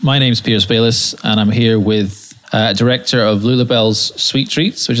My name's Piers Bayliss, and I'm here with director of Lulabelle's Sweet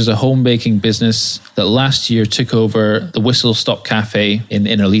Treats, which is a home baking business that last year took over the Whistle Stop Cafe in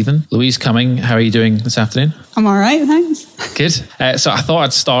Innerleithen. Louise Cumming, how are you doing this afternoon? I'm all right, thanks. Good. So I thought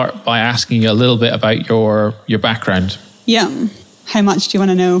I'd start by asking you a little bit about your background. Yeah. How much do you want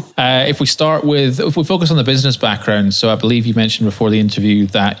to know? If we focus on the business background, so I believe you mentioned before the interview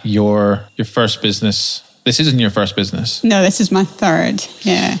that your first business. This isn't your first business. No, this is my third.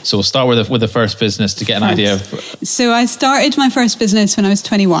 Yeah. So we'll start with the first business to get an idea of. So I started my first business when I was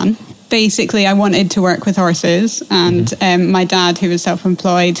 21. Basically, I wanted to work with horses, and my dad, who was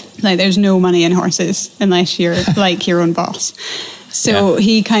self-employed, there's no money in horses unless you're like your own boss. So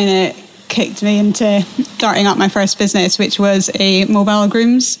he kind of kicked me into starting up my first business, which was a mobile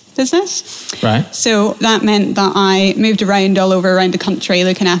grooms business. Right. So that meant that I moved around around the country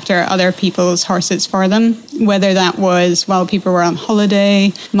looking after other people's horses for them, whether that was while people were on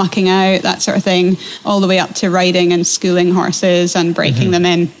holiday, mucking out, that sort of thing, all the way up to riding and schooling horses and breaking them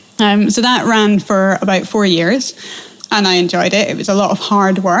in. So that ran for about 4 years. And I enjoyed it. It was a lot of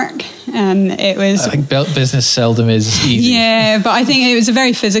hard work, and it was. I think business seldom is easy. Yeah, but I think it was a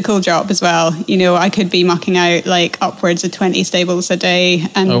very physical job as well. You know, I could be mucking out like upwards of 20 stables a day,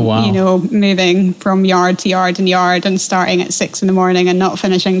 and you know, moving from yard to yard and yard, and starting at 6 a.m. and not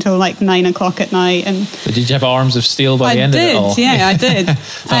finishing till like 9 o'clock at night. And but did you have arms of steel by the end of it all? Yeah, I did. Not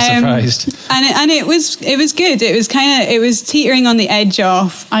surprised. And it was good. It was teetering on the edge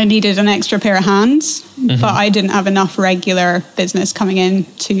of I needed an extra pair of hands, but I didn't have enough regular business coming in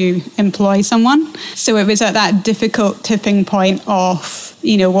to employ someone. So it was at that difficult tipping point of,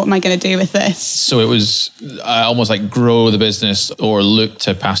 you know, what am I going to do with this? So it was almost like grow the business or look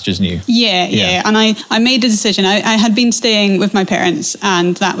to pastures new. Yeah. And I made a decision. I had been staying with my parents,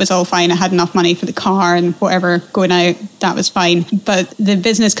 and that was all fine. I had enough money for the car and whatever going out, that was fine. But the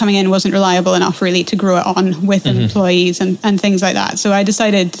business coming in wasn't reliable enough really to grow it on with employees and things like that. So I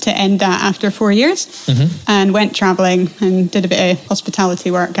decided to end that after 4 years and went travelling and did a bit of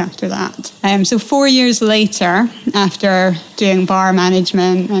hospitality work after that. So 4 years later, after doing bar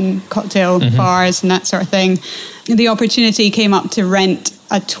management and cocktail bars and that sort of thing, the opportunity came up to rent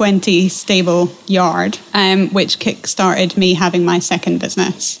a 20 stable yard, which kick-started me having my second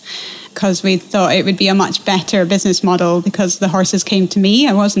business, because we thought it would be a much better business model because the horses came to me.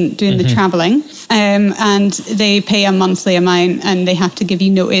 I wasn't doing the travelling. And they pay a monthly amount, and they have to give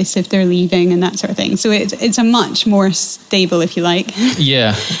you notice if they're leaving and that sort of thing. So it's a much more stable, if you like.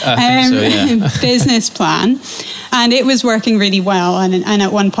 Yeah, I think so, business plan. And it was working really well. And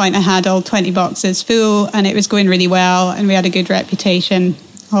at one point I had all 20 boxes full, and it was going really well, and we had a good reputation.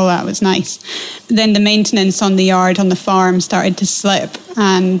 Oh, that was nice. Then the maintenance on the yard, on the farm, started to slip,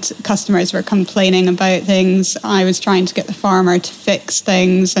 and customers were complaining about things. I was trying to get the farmer to fix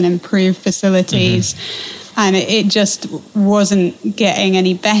things and improve facilities. And it just wasn't getting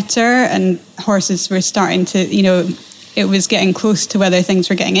any better. And horses were starting to, you know, it was getting close to whether things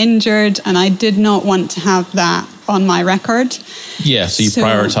were getting injured. And I did not want to have that on my record. Yeah, so you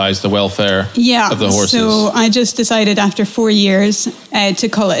prioritised the welfare of the horses. So I just decided after 4 years to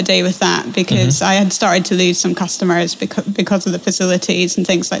call it a day with that, because I had started to lose some customers because of the facilities and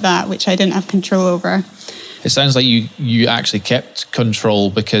things like that, which I didn't have control over. It sounds like you actually kept control,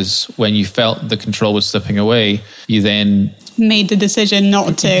 because when you felt the control was slipping away, you then made the decision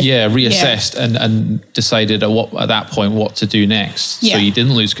not to. Reassessed and decided at that point what to do next. Yeah. So you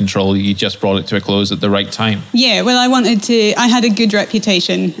didn't lose control, you just brought it to a close at the right time. Yeah, well, I had a good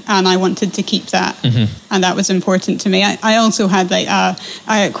reputation, and I wanted to keep that. And that was important to me. I also had I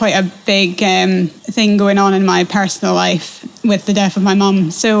had quite a big thing going on in my personal life with the death of my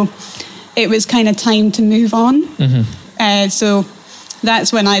mum. So it was kind of time to move on. So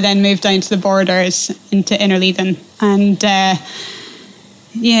that's when I then moved down to the borders into Innerleithen. And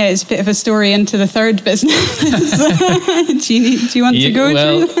it's a bit of a story into the third business. do you want to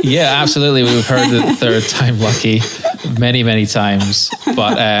go through? Yeah, absolutely. We've heard the third time lucky many, many times.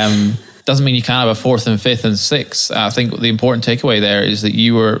 But doesn't mean you can't have a fourth and fifth and sixth. I think the important takeaway there is that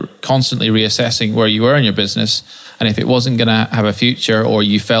you were constantly reassessing where you were in your business. And if it wasn't going to have a future, or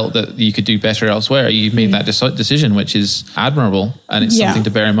you felt that you could do better elsewhere, you made that decision, which is admirable. And it's something to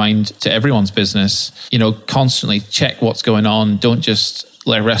bear in mind to everyone's business. You know, constantly check what's going on. Don't just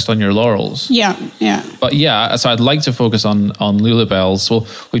let rest on your laurels. Yeah. But so I'd like to focus on Lulabelle's. Well,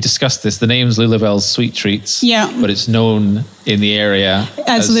 we've discussed this. The name's Lulabelle's Sweet Treats. Yeah. But it's known in the area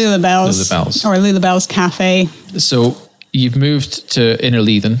as Lulabelle's. Or Lulabelle's Cafe. So you've moved to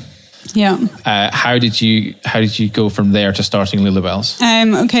Innerleithen. Yeah. How did you go from there to starting Lulabelle's?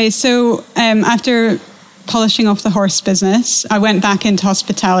 Okay, so after polishing off the horse business. I went back into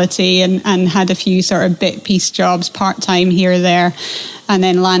hospitality and had a few sort of bit piece jobs, part-time here or there, and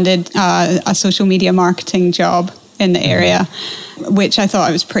then landed a social media marketing job in the area, which I thought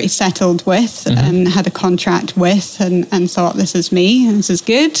I was pretty settled with and had a contract with and thought, this is me, this is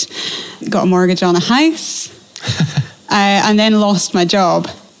good. Got a mortgage on a house and then lost my job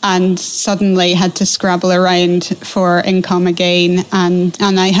and suddenly had to scrabble around for income again. And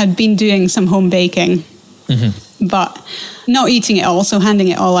I had been doing some home baking, but not eating it all, so handing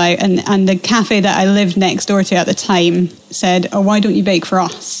it all out. And the cafe that I lived next door to at the time said, oh, why don't you bake for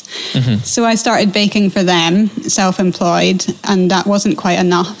us? So I started baking for them, self-employed, and that wasn't quite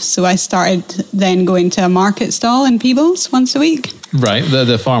enough. So I started then going to a market stall in Peebles once a week. Right,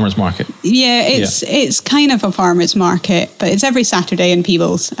 the farmer's market. Yeah, it's kind of a farmer's market, but it's every Saturday in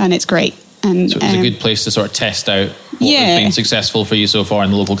Peebles, and it's great. And so it's a good place to sort of test out what has been successful for you so far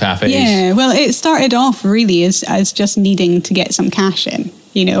in the local cafes. Yeah, well, it started off really as just needing to get some cash in.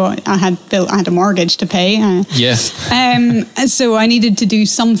 You know, I had a mortgage to pay. Yes. So I needed to do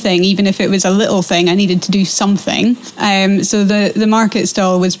something, even if it was a little thing. I needed to do something. So the market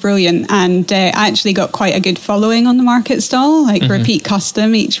stall was brilliant, and I actually got quite a good following on the market stall, like repeat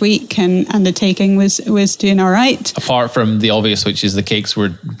custom each week, and the taking was doing all right. Apart from the obvious, which is the cakes were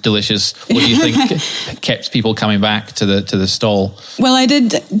delicious, what do you think kept people coming back to the stall? Well, I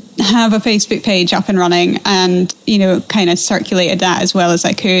did have a Facebook page up and running, and kind of circulated that as well as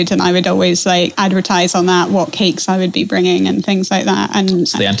I could, and I would always like advertise on that what cakes I would be bringing and things like that. And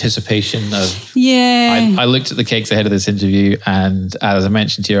it's the anticipation of I looked at the cakes ahead of this interview, and as I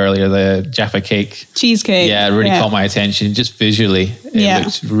mentioned to you earlier, the Jaffa cake cheesecake really caught my attention. Just visually it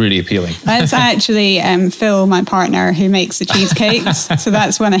looks really appealing. That's actually Phil, my partner, who makes the cheesecakes, so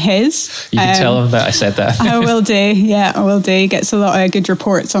that's one of his. You can tell him that I said that. I will do. He gets a lot of good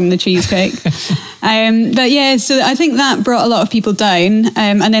reports on the cheesecake. But yeah, so I think that brought a lot of people down.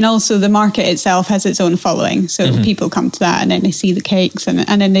 And then also the market itself has its own following. So people come to that and then they see the cakes and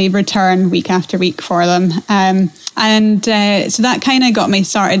then they return week after week for them. So that kind of got me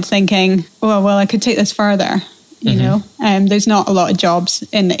started thinking, well, I could take this further. You know, there's not a lot of jobs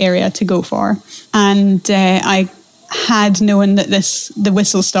in the area to go for. And I had known that the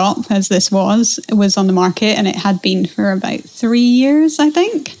Whistle Stop, as this was on the market, and it had been for about 3 years, I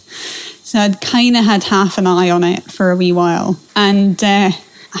think. So I'd kind of had half an eye on it for a wee while, and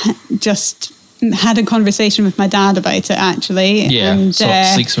just had a conversation with my dad about it, actually. Yeah, and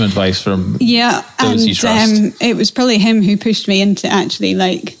seek some advice from those you trust. It was probably him who pushed me into actually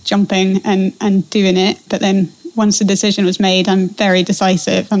like jumping and doing it. But then once the decision was made, I'm very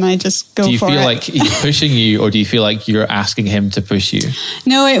decisive and I just go for it. Do you feel like he's pushing you, or do you feel like you're asking him to push you?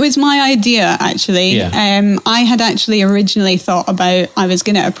 No, it was my idea, actually. Yeah. I had actually originally thought about, I was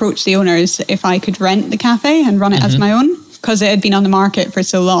going to approach the owners if I could rent the cafe and run it as my own, because it had been on the market for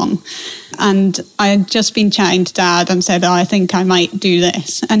so long. And I had just been chatting to Dad and said, I think I might do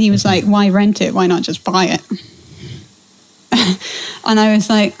this. And he was like, why rent it? Why not just buy it? And I was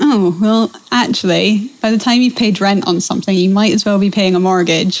like, oh, well, actually, by the time you've paid rent on something, you might as well be paying a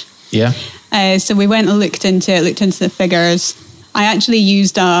mortgage. Yeah. So we went and looked into the figures. I actually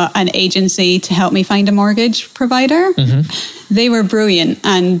used an agency to help me find a mortgage provider. They were brilliant,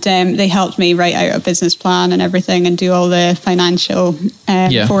 and they helped me write out a business plan and everything and do all the financial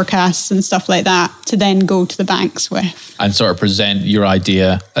forecasts and stuff like that to then go to the banks with. And sort of present your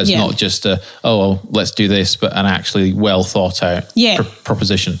idea as not just let's do this, but an actually well thought out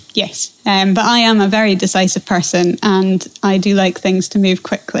proposition. Yes. But I am a very decisive person, and I do like things to move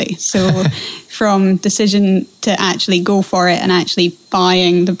quickly. So from decision to actually go for it and actually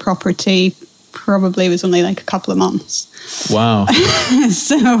buying the property probably was only like a couple of months. Wow.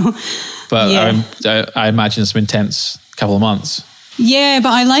 But I imagine it's an intense couple of months. Yeah, but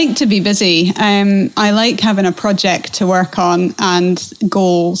I like to be busy. I like having a project to work on and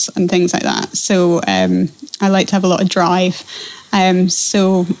goals and things like that. So I like to have a lot of drive.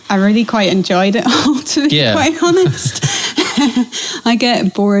 So I really quite enjoyed it all, to be quite honest. I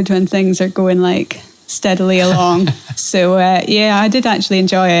get bored when things are going like steadily along. So I did actually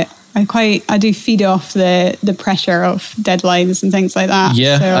enjoy it. I do feed off the pressure of deadlines and things like that.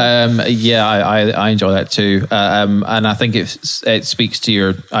 I enjoy that too, and I think it speaks to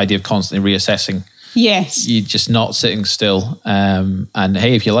your idea of constantly reassessing. Yes, you're just not sitting still, and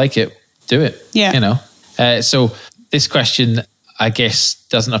hey, if you like it, do it. Yeah, So this question, I guess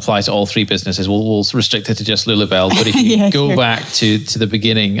doesn't apply to all three businesses. We'll restrict it to just Lulabelle. But if you go back to the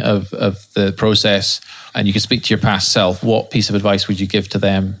beginning of the process and you could speak to your past self, what piece of advice would you give to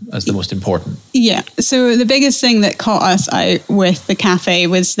them as the most important? Yeah. So the biggest thing that caught us out with the cafe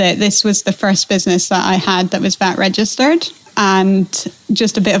was that this was the first business that I had that was VAT registered. And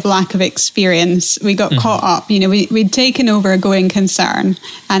just a bit of lack of experience. We got caught up. We'd taken over a going concern,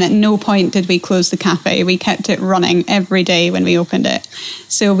 and at no point did we close the cafe. We kept it running every day when we opened it.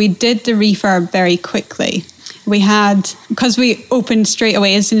 So we did the refurb very quickly. Because we opened straight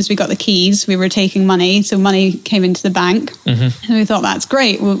away as soon as we got the keys, we were taking money. So money came into the bank. And we thought, that's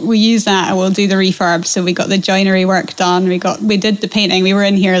great. We'll use that and we'll do the refurb. So we got the joinery work done. We did the painting. We were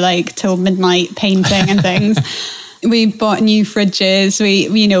in here like till midnight painting and things. We bought new fridges. We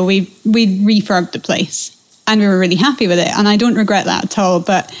refurbed the place and we were really happy with it. And I don't regret that at all.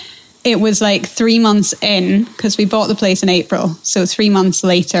 But it was like 3 months in, because we bought the place in April. So 3 months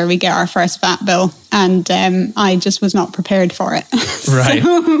later, we get our first VAT bill. And I just was not prepared for it. Right.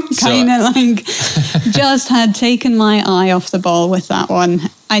 Just had taken my eye off the ball with that one.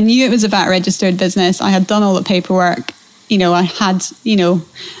 I knew it was a VAT registered business. I had done all the paperwork. I had,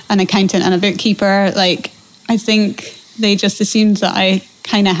 an accountant and a bookkeeper. I think they just assumed that I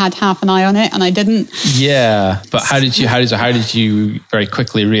kind of had half an eye on it and I didn't. Yeah. But how did you very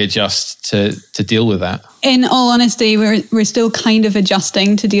quickly readjust to deal with that? In all honesty, we're still kind of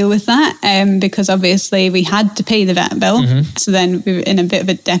adjusting to deal with that because obviously we had to pay the VAT bill. So then we were in a bit of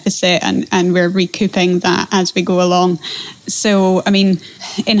a deficit and we're recouping that as we go along. So, in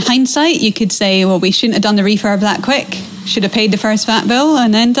hindsight, you could say, well, we shouldn't have done the refurb that quick. Should have paid the first VAT bill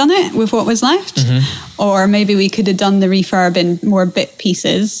and then done it with what was left. Or maybe we could have done the refurb in more bit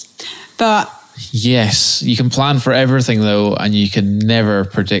pieces. But yes, you can plan for everything though, and you can never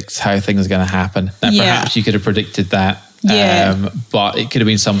predict how things are going to happen. Now, perhaps you could have predicted that. But it could have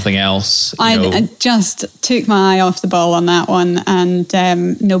been something else. I just took my eye off the ball on that one, and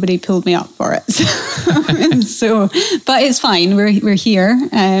nobody pulled me up for it. So, but it's fine. We're here.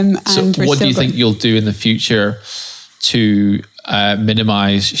 So, what do you think you'll do in the future to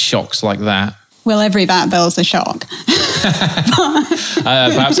minimise shocks like that? Well, every VAT bill is a shock.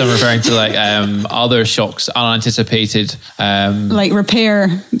 Perhaps I'm referring to other shocks, unanticipated. Like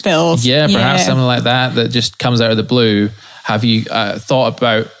repair bills. Yeah, perhaps something like that just comes out of the blue. Have you thought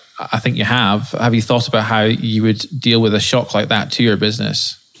about, I think you have you thought about how you would deal with a shock like that to your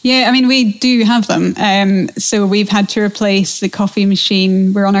business? Yeah, we do have them. So we've had to replace the coffee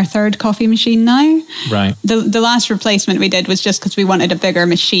machine. We're on our third coffee machine now. Right. The last replacement we did was just because we wanted a bigger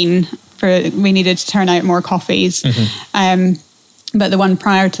machine. We needed to turn out more coffees. But the one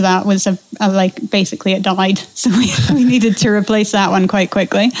prior to that was basically it died. So we needed to replace that one quite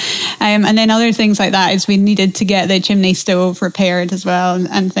quickly. And then other things like that is we needed to get the chimney stove repaired as well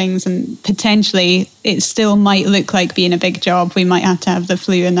and things. And potentially it still might look like being a big job. We might have to have the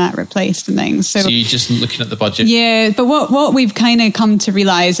flue and that replaced and things. So you're just looking at the budget? Yeah, but what we've kind of come to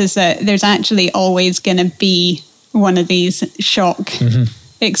realise is that there's actually always going to be one of these shock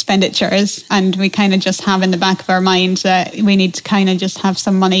expenditures, and we kind of just have in the back of our mind that we need to kind of just have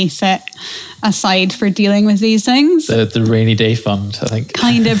some money set aside for dealing with these things. The rainy day fund, I think.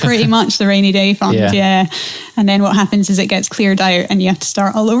 Kind of pretty much the rainy day fund, yeah. And then what happens is it gets cleared out and you have to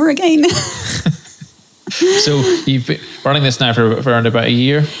start all over again. So you've been running this now for around about a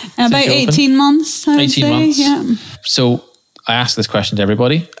year? About 18 months, I would say. 18 months. Yeah. So I ask this question to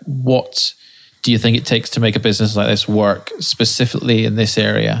everybody. What do you think it takes to make a business like this work, specifically in this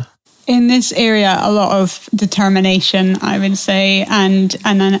area? In this area, a lot of determination, I would say, and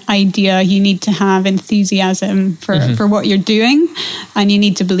an idea. You need to have enthusiasm for what you're doing, and you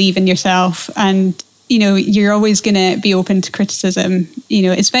need to believe in yourself. And, you're always going to be open to criticism,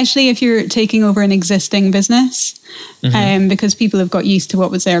 especially if you're taking over an existing business, because people have got used to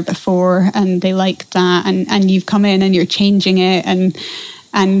what was there before and they like that. And you've come in and you're changing it, and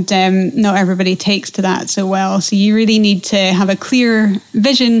not everybody takes to that so well. So you really need to have a clear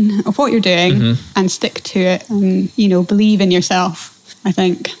vision of what you're doing and stick to it and, believe in yourself, I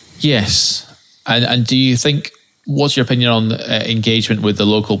think. Yes. And do you think, what's your opinion on engagement with the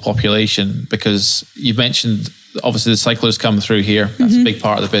local population? Because you mentioned, obviously, the cyclists come through here. That's a big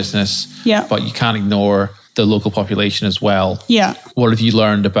part of the business. Yeah. But you can't ignore the local population as well. Yeah. What have you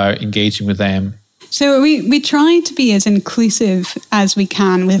learned about engaging with them? So we try to be as inclusive as we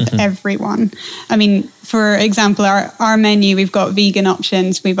can with everyone. For example, our menu, we've got vegan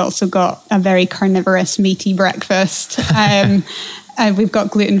options. We've also got a very carnivorous, meaty breakfast. We've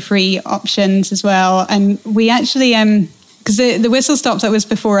got gluten-free options as well. And we actually, because the whistle stop that was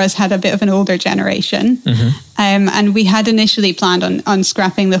before us had a bit of an older generation. And we had initially planned on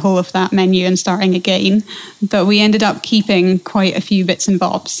scrapping the whole of that menu and starting again, but we ended up keeping quite a few bits and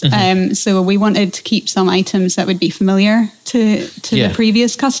bobs. So we wanted to keep some items that would be familiar to the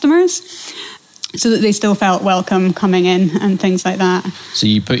previous customers, so that they still felt welcome coming in and things like that. So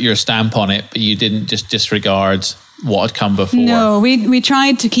you put your stamp on it, but you didn't just disregard what had come before. No, we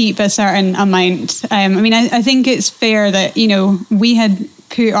tried to keep a certain amount. I mean, I think it's fair that, you know, we had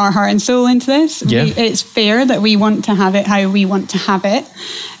put our heart and soul into this. Yeah. It's fair that we want to have it how we want to have it,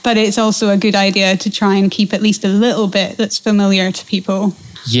 but it's also a good idea to try and keep at least a little bit that's familiar to people.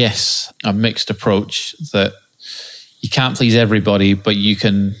 Yes, a mixed approach that you can't please everybody, but you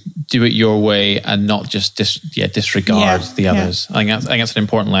can do it your way and not just disregard the others. I think that's an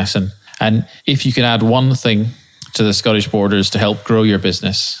important lesson. And if you could add one thing to the Scottish Borders to help grow your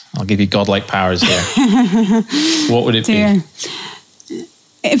business, I'll give you godlike powers here. What would it be?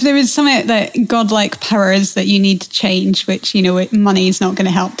 If there is something that godlike powers that you need to change, which, you know, money is not going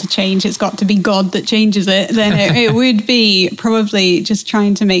to help to change, it's got to be God that changes it, then it would be probably just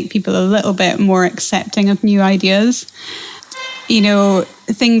trying to make people a little bit more accepting of new ideas. You know,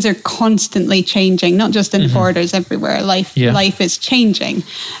 things are constantly changing, not just in the Borders, everywhere. Life is changing.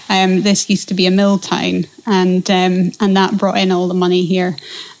 This used to be a mill town, and that brought in all the money here,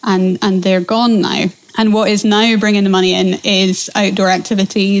 and they're gone now. And what is now bringing the money in is outdoor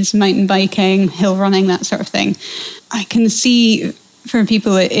activities, mountain biking, hill running, that sort of thing. I can see for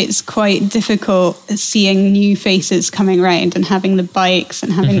people it's quite difficult seeing new faces coming around and having the bikes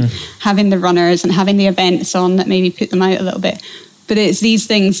and having the runners and having the events on that maybe put them out a little bit. But it's these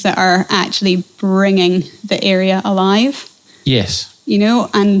things that are actually bringing the area alive. Yes. You know,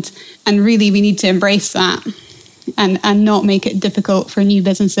 and really we need to embrace that and not make it difficult for new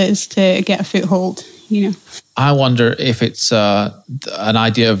businesses to get a foothold. You know, I wonder if it's an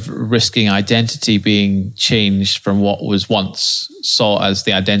idea of risking identity being changed from what was once saw as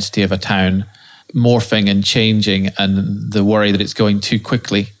the identity of a town, morphing and changing, and the worry that it's going too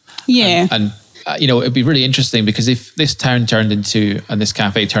quickly. Yeah. And you know, it'd be really interesting, because if this town turned into, and this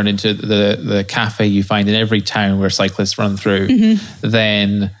cafe turned into the cafe you find in every town where cyclists run through,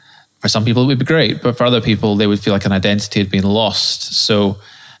 then for some people it would be great, but for other people they would feel like an identity had been lost. So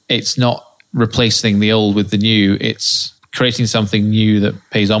it's not replacing the old with the new, it's creating something new that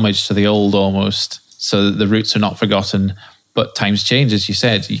pays homage to the old almost, so that the roots are not forgotten. But times change, as you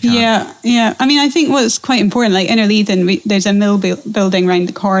said. You can't. Yeah. I mean, I think what's quite important, like in Leithen, there's a mill building round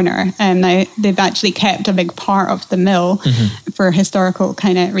the corner, and now they've actually kept a big part of the mill for historical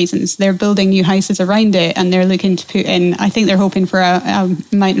kind of reasons. They're building new houses around it, and they're looking to put in, I think they're hoping for a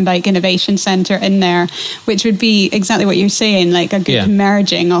mountain bike innovation centre in there, which would be exactly what you're saying, like a good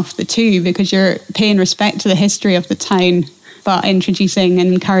merging of the two, because you're paying respect to the history of the town, but introducing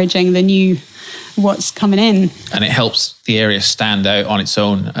and encouraging the new, what's coming in. And it helps the area stand out on its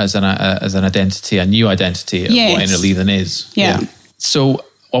own as an identity, a new identity of what Innerleithen is. Yeah. So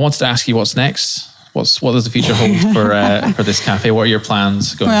I wanted to ask you, what's next? What does the future hold for this cafe? What are your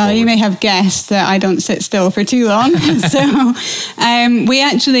plans going forward? Well, you may have guessed that I don't sit still for too long. So we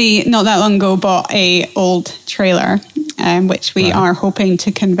actually, not that long ago, bought a old trailer, which we are hoping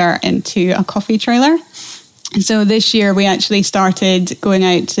to convert into a coffee trailer. So this year we actually started going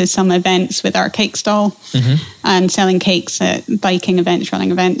out to some events with our cake stall and selling cakes at biking events, running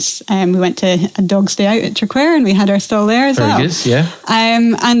events. We went to a dog's day out at Traquair and we had our stall there as well. Very good, yeah.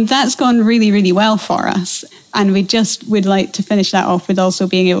 And that's gone really, really well for us. And we just would like to finish that off with also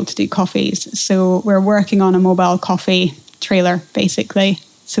being able to do coffees. So we're working on a mobile coffee trailer, basically,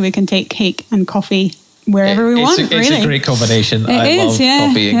 so we can take cake and coffee wherever we want. It's a great combination. I love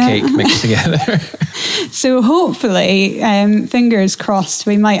coffee and cake mixed together. So hopefully, fingers crossed,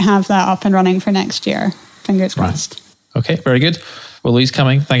 we might have that up and running for next year. Fingers crossed. Okay, very good. Well, Louise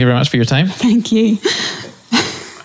Cumming, thank you very much for your time. Thank you.